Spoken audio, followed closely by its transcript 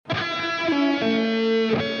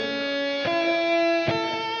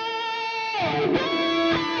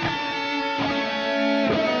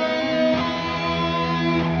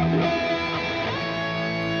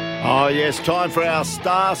Yes, time for our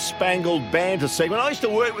Star Spangled Banter segment. I used to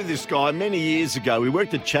work with this guy many years ago. We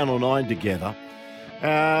worked at Channel 9 together.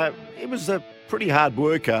 He was a pretty hard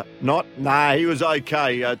worker. He was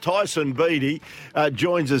okay. Tyson Beattie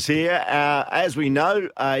joins us here. As we know,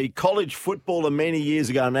 a college footballer many years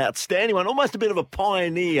ago, an outstanding one, almost a bit of a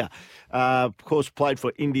pioneer. Of course, played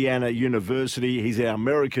for Indiana University. He's our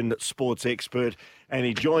American sports expert, and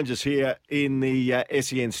he joins us here in the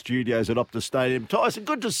SEN studios at Optus Stadium. Tyson,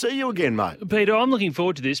 good to see you again, mate. Peter, I'm looking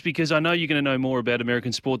forward to this because I know you're going to know more about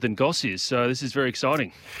American sport than Goss is, so this is very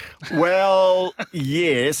exciting. Well,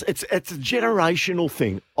 yes, it's a generational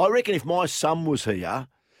thing. I reckon if my son was here,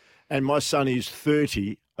 and my son is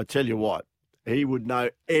 30, I tell you what, he would know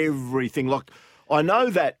everything. Like, I know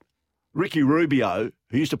that Ricky Rubio,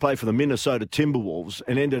 who used to play for the Minnesota Timberwolves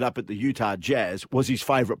and ended up at the Utah Jazz, was his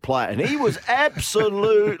favourite player. And he was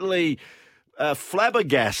absolutely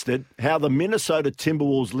flabbergasted how the Minnesota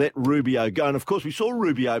Timberwolves let Rubio go. And, of course, we saw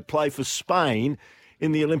Rubio play for Spain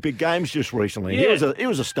in the Olympic Games just recently. Yeah. He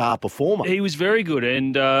was a star performer. He was very good,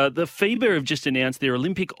 and the FIBA have just announced their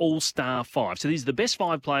Olympic All-Star 5. So these are the best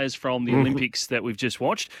 5 players from the Olympics that we've just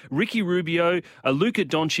watched. Ricky Rubio, Luka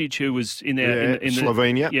Doncic, who was in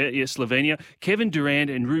Slovenia. Slovenia. Kevin Durant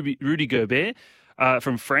and Rudy Gobert.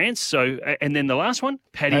 From France. So, and then the last one,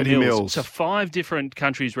 Patty Mills. So 5 different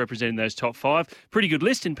countries representing those top 5. Pretty good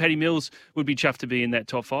list, and Patty Mills would be chuffed to be in that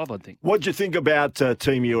top 5, I think. What do you think about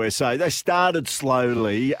Team USA? They started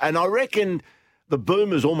slowly, and I reckon the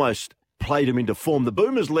Boomers almost played them into form. The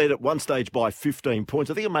Boomers led at one stage by 15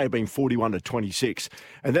 points. I think it may have been 41-26.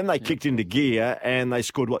 And then they kicked into gear and they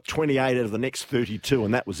scored, 28 out of the next 32,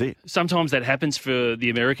 and that was it. Sometimes that happens for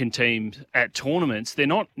the American teams at tournaments. They're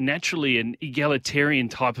not naturally an egalitarian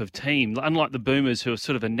type of team. Unlike the Boomers, who are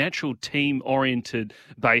sort of a natural team-oriented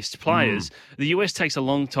based players, the US takes a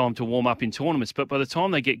long time to warm up in tournaments, but by the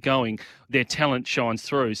time they get going, their talent shines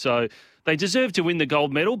through. So they deserve to win the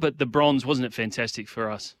gold medal, but the bronze, wasn't it fantastic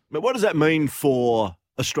for us? But what does that mean for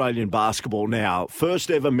Australian basketball now?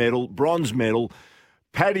 First ever medal, bronze medal.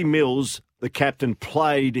 Patty Mills, the captain,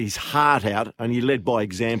 played his heart out and he led by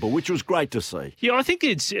example, which was great to see. Yeah, I think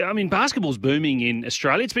basketball's booming in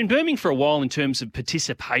Australia. It's been booming for a while in terms of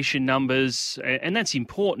participation numbers, and that's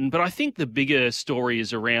important. But I think the bigger story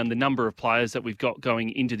is around the number of players that we've got going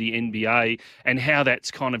into the NBA and how that's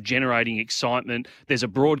kind of generating excitement. There's a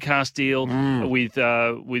broadcast deal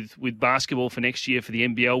with basketball for next year for the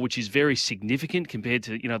NBL, which is very significant compared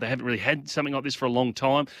to, they haven't really had something like this for a long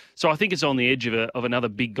time. So I think it's on the edge of another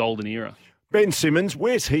big golden era. Ben Simmons,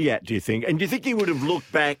 where's he at, do you think? And do you think he would have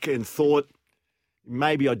looked back and thought,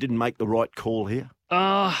 maybe I didn't make the right call here?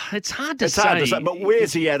 It's hard to say. But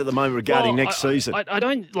where's he at the moment regarding next season? I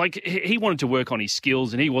don't he wanted to work on his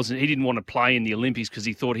skills, and he didn't want to play in the Olympics because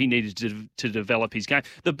he thought he needed to develop his game.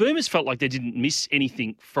 The Boomers felt like they didn't miss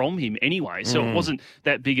anything from him anyway, so it wasn't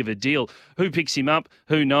that big of a deal. Who picks him up?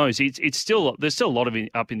 Who knows? There's still a lot of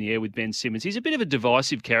up in the air with Ben Simmons. He's a bit of a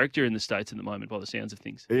divisive character in the States at the moment, by the sounds of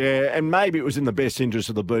things. Yeah, and maybe it was in the best interest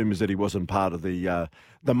of the Boomers that he wasn't part of the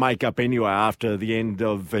makeup anyway after the end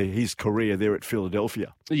of his career there at Philadelphia.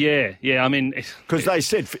 Yeah. I mean, because they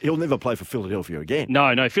said he'll never play for Philadelphia again.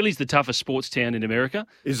 No. Philly's the toughest sports town in America.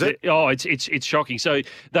 Is it? Oh, it's shocking. So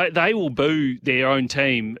they will boo their own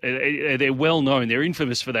team. They're well known. They're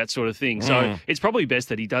infamous for that sort of thing. So it's probably best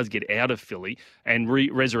that he does get out of Philly and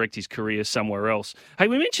resurrect his career somewhere else. Hey,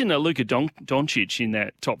 we mentioned Luka Doncic in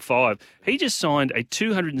that top 5. He just signed a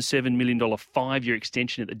 $207 million 5-year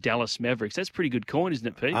extension at the Dallas Mavericks. That's pretty good coin, isn't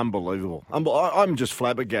it, Pete? Unbelievable. I'm just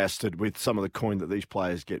flabbergasted with some of the coin that these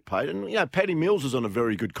players get paid. And, Patty Mills is on a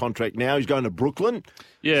very good contract now. He's going to Brooklyn.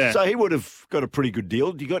 Yeah. So he would have got a pretty good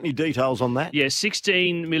deal. Do you got any details on that? Yeah,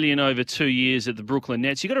 $16 million over 2 years at the Brooklyn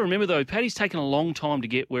Nets. You got to remember, though, Patty's taken a long time to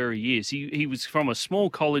get where he is. He was from a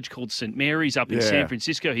small college called St. Mary's up in San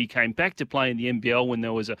Francisco. He came back to play in the NBL when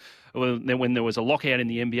there was a lockout in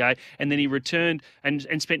the NBA, and then he returned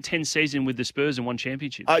and spent 10 seasons with the Spurs and won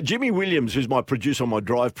championships. Jimmy Williams, who's my producer on my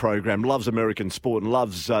Drive program, loves American sport and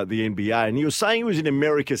loves the NBA, and he was saying he was in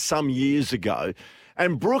America some years ago,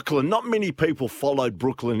 and Brooklyn, not many people followed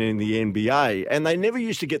Brooklyn in the NBA, and they never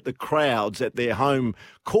used to get the crowds at their home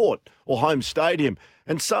court or home stadium.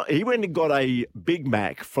 And so he went and got a Big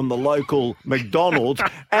Mac from the local McDonald's,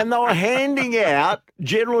 and they were handing out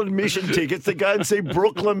general admission tickets to go and see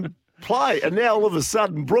Brooklyn play. And now all of a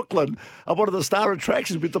sudden, Brooklyn are one of the star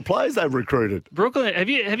attractions with the players they've recruited. Brooklyn, have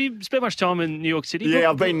you spent much time in New York City? Yeah,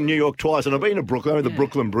 I've been in New York twice, and I've been to Brooklyn, the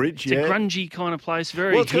Brooklyn Bridge. It's a grungy kind of place,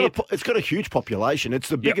 very hip. It's got a huge population. It's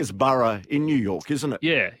the biggest borough in New York, isn't it?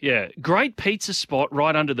 Yeah. Great pizza spot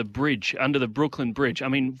right under the bridge, under the Brooklyn Bridge. I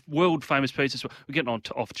mean, world famous pizza spot. We're getting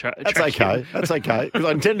off track. That's okay. That's okay. Because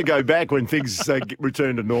I intend to go back when things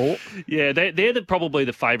return to normal. Yeah, they're probably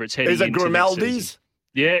the favourites heading into next season. Is it Grimaldi's?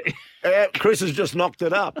 Yeah. Chris has just knocked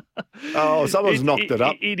it up. Oh, someone's knocked it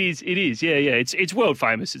up. It is. Yeah. It's world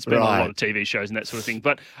famous. It's been on a lot of TV shows and that sort of thing.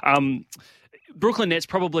 But Brooklyn Nets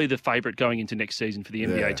probably the favourite going into next season for the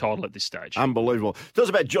NBA title at this stage. Unbelievable. Tell us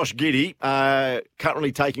about Josh Giddey,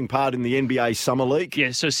 currently taking part in the NBA Summer League.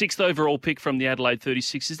 Yeah, so 6th overall pick from the Adelaide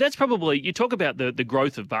 36ers. That's probably, you talk about the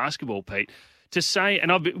growth of basketball, Pete. To say, and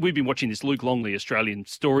we've been watching this Luke Longley Australian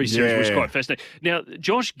story series, which was quite fascinating. Now,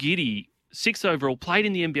 Josh Giddey, 6th overall, played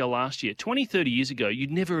in the NBL last year. 20, 30 years ago,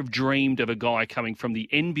 you'd never have dreamed of a guy coming from the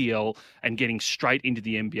NBL and getting straight into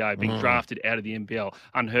the NBA, being drafted out of the NBL.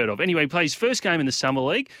 Unheard of. Anyway, he played his first game in the Summer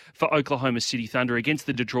League for Oklahoma City Thunder against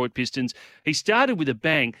the Detroit Pistons. He started with a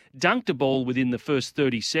bang, dunked a ball within the first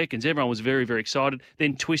 30 seconds. Everyone was very, very excited,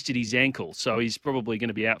 then twisted his ankle. So he's probably going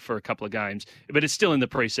to be out for a couple of games, but it's still in the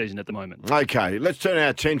preseason at the moment. Okay, let's turn our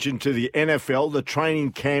attention to the NFL. The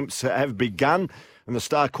training camps have begun. And the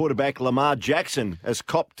star quarterback Lamar Jackson has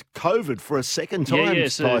copped COVID for a second time,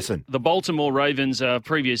 so Tyson. The Baltimore Ravens,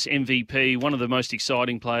 previous MVP, one of the most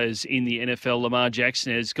exciting players in the NFL, Lamar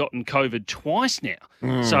Jackson, has gotten COVID twice now.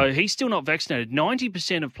 So he's still not vaccinated.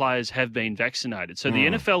 90% of players have been vaccinated. So the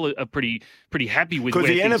NFL are pretty happy with because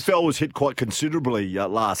the NFL was hit quite considerably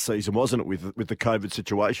last season, wasn't it, with the COVID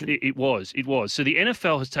situation? It was. So the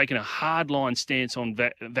NFL has taken a hardline stance on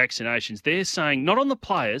vaccinations. They're saying not on the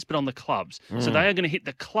players, but on the clubs. So they are going to hit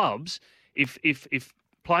the clubs if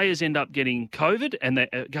players end up getting COVID and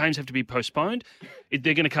the games have to be postponed.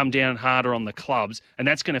 They're going to come down harder on the clubs, and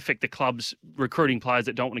that's going to affect the clubs recruiting players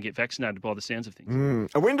that don't want to get vaccinated by the sounds of things.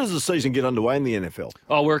 And when does the season get underway in the NFL?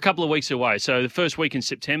 Oh, we're a couple of weeks away. So the first week in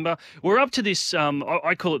September. We're up to this,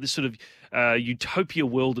 I call it this sort of utopia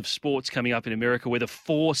world of sports coming up in America where the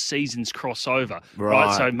 4 seasons cross over.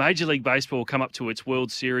 Right. So Major League Baseball will come up to its World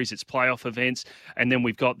Series, its playoff events, and then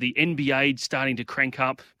we've got the NBA starting to crank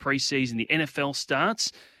up preseason. The NFL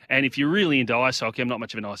starts. And if you're really into ice hockey, I'm not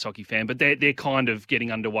much of an ice hockey fan, but they're kind of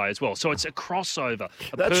getting underway as well. So it's a crossover,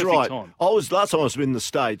 That's perfect right. time. Last time I was in the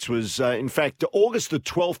States was, in fact, August the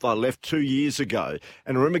 12th I left 2 years ago.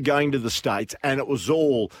 And I remember going to the States, and it was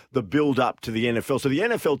all the build-up to the NFL. So the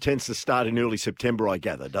NFL tends to start in early September, I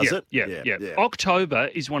gather, does it? Yeah. October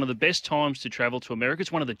is one of the best times to travel to America.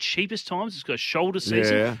 It's one of the cheapest times. It's got shoulder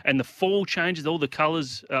season, and the fall changes, all the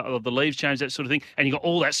colours of the leaves change, that sort of thing. And you've got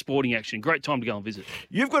all that sporting action. Great time to go and visit.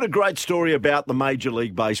 You've got a great story about the Major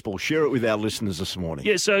League Baseball. Share it with our listeners this morning.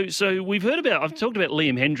 Yeah, so we've heard about, I've talked about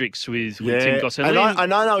Liam Hendricks with Tim Gossett. And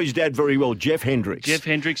I know his dad very well, Jeff Hendricks. Jeff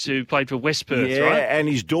Hendricks, who played for West Perth, right? Yeah, and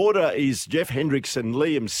his daughter is, Jeff Hendricks and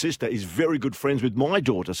Liam's sister is very good friends with my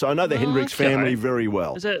daughter. So I know the Hendricks family very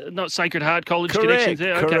well. Is that not Sacred Heart College connections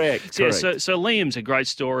there? Correct. Yeah, so Liam's a great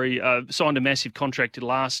story. Signed a massive contract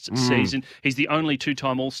last season. He's the only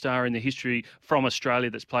 2-time All-Star in the history from Australia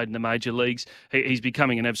that's played in the major leagues. He's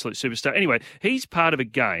becoming an absolute superstar. Anyway, he's part of a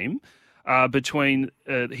game between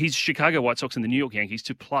his Chicago White Sox and the New York Yankees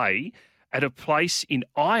to play at a place in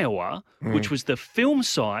Iowa, which was the film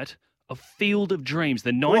site of Field of Dreams,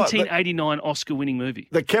 the 1989 Oscar-winning movie.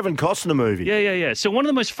 The Kevin Costner movie. Yeah. So one of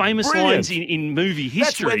the most famous lines in movie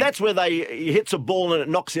history. That's where he hits a ball and it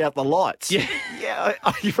knocks out the lights. Yeah.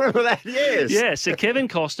 You remember that? Yes. Yeah, so Kevin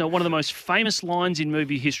Costner, one of the most famous lines in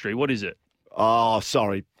movie history. What is it? Oh,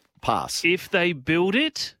 sorry. Pass. If they build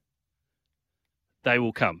it, they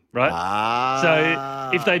will come, right?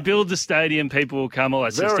 So if they build the stadium, people will come. All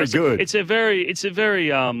that sort of stuff. Good. It's a very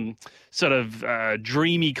sort of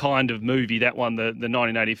dreamy kind of movie. That one, the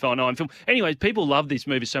 1989 film. Anyway, people love this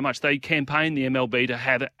movie so much they campaigned the MLB to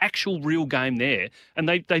have an actual real game there, and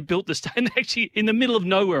they built the stadium actually in the middle of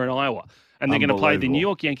nowhere in Iowa. And they're going to play the New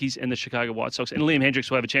York Yankees and the Chicago White Sox. And Liam Hendricks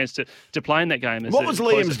will have a chance to play in that game. What was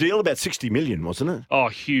Liam's deal? About $60 million, wasn't it? Oh,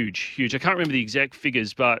 huge. I can't remember the exact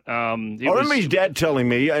figures, but I remember his dad telling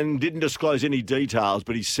me, and didn't disclose any details,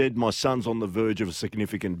 but he said, my son's on the verge of a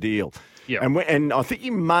significant deal. Yeah. And I think he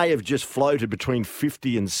may have just floated between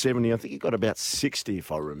 50 and 70. I think he got about 60,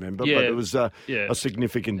 if I remember. Yeah. But it was a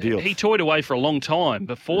significant deal. He toyed away for a long time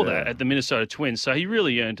before that at the Minnesota Twins, so he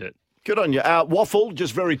really earned it. Good on you. Waffle,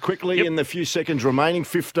 just very quickly in the few seconds remaining,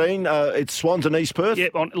 15. It's Swans and East Perth.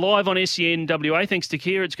 Yep, live on SEN WA. Thanks to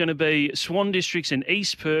Kia, it's going to be Swan Districts and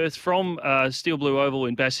East Perth from Steel Blue Oval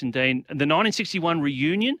in Bassendean. The 1961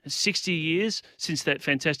 reunion, 60 years since that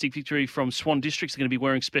fantastic victory from Swan Districts. They're going to be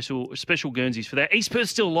wearing special Guernseys for that. East Perth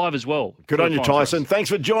still live as well. Good on you, Tyson. Thanks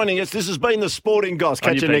for joining us. This has been the Sporting Goss.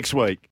 Catch you next week.